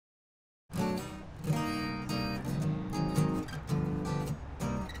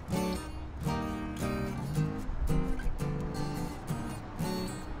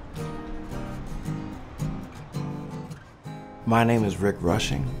My name is Rick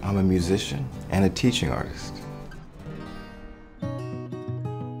Rushing. I'm a musician and a teaching artist.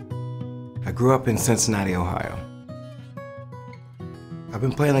 I grew up in Cincinnati, Ohio. I've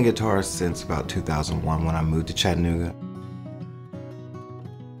been playing the guitar since about 2001 when I moved to Chattanooga.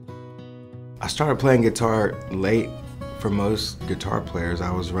 I started playing guitar late for most guitar players.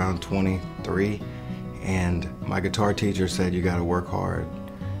 I was around 23 and my guitar teacher said, "You gotta work hard."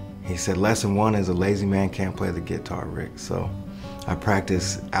 He said, "Lesson one is a lazy man can't play the guitar, Rick." So I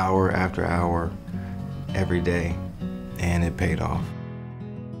practiced hour after hour every day and it paid off.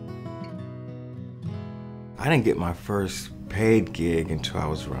 I didn't get my first paid gig until I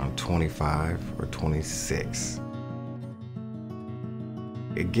was around 25 or 26.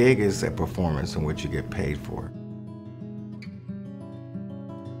 A gig is a performance in which you get paid for.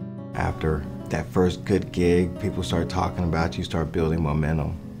 After that first good gig, people start talking about you, start building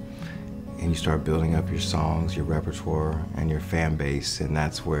momentum, and you start building up your songs, your repertoire, and your fan base, and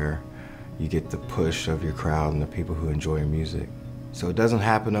that's where you get the push of your crowd and the people who enjoy your music. So it doesn't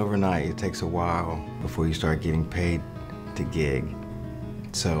happen overnight. It takes a while before you start getting paid to gig.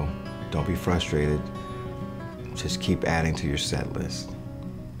 So don't be frustrated. Just keep adding to your set list.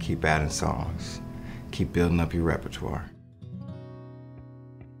 Keep adding songs. Keep building up your repertoire.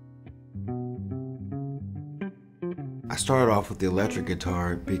 I started off with the electric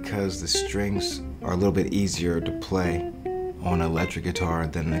guitar because the strings are a little bit easier to play on an electric guitar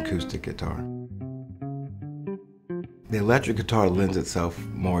than an acoustic guitar. The electric guitar lends itself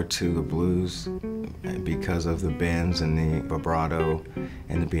more to the blues because of the bends and the vibrato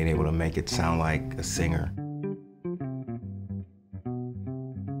and being able to make it sound like a singer.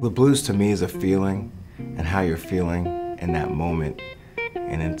 The blues to me is a feeling and how you're feeling in that moment,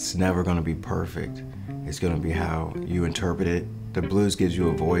 and it's never going to be perfect. It's going to be how you interpret it. The blues gives you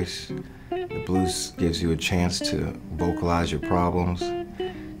a voice. The blues gives you a chance to vocalize your problems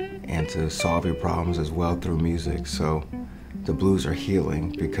and to solve your problems as well through music. So the blues are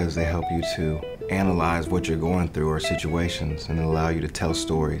healing because they help you to analyze what you're going through or situations and allow you to tell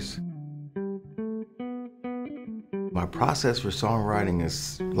stories. My process for songwriting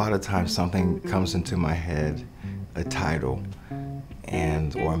is a lot of times something comes into my head, a title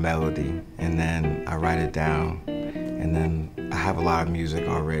or a melody, and then I write it down, and then I have a lot of music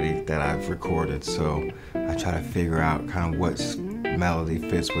already that I've recorded, so I try to figure out kind of what melody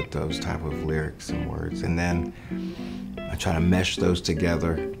fits with those type of lyrics and words, and then I try to mesh those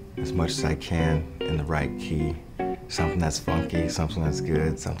together as much as I can in the right key. Something that's funky, something that's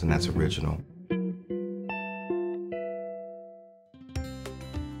good, something that's original.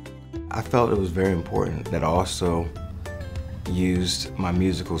 I felt it was very important that I also used my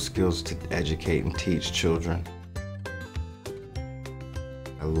musical skills to educate and teach children.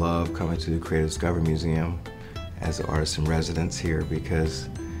 I love coming to the Creative Discovery Museum as an artist in residence here because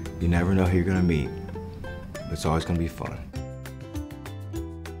you never know who you're going to meet. It's always going to be fun.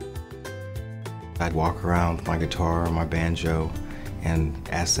 I'd walk around with my guitar or my banjo and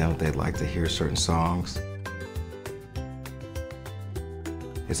ask them if they'd like to hear certain songs.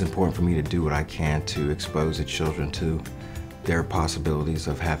 It's important for me to do what I can to expose the children to their possibilities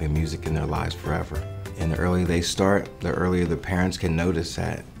of having music in their lives forever. And the earlier they start, the earlier the parents can notice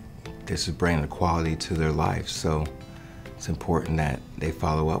that this is bringing a quality to their life. So it's important that they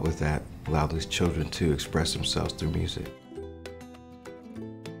follow up with that, allow these children to express themselves through music.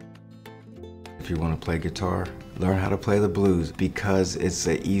 If you want to play guitar, learn how to play the blues because it's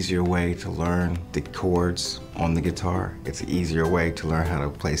an easier way to learn the chords on the guitar. It's an easier way to learn how to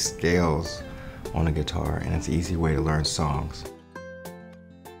play scales on a guitar, and it's an easy way to learn songs.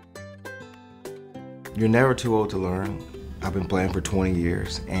 You're never too old to learn. I've been playing for 20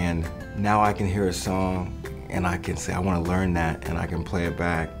 years, and now I can hear a song and I can say, I want to learn that, and I can play it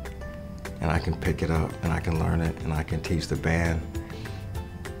back, and I can pick it up, and I can learn it, and I can teach the band.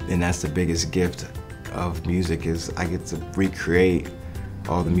 And that's the biggest gift of music, is I get to recreate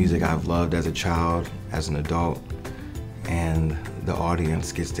all the music I've loved as a child, as an adult, and the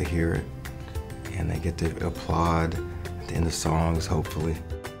audience gets to hear it, and they get to applaud at the end of songs, hopefully.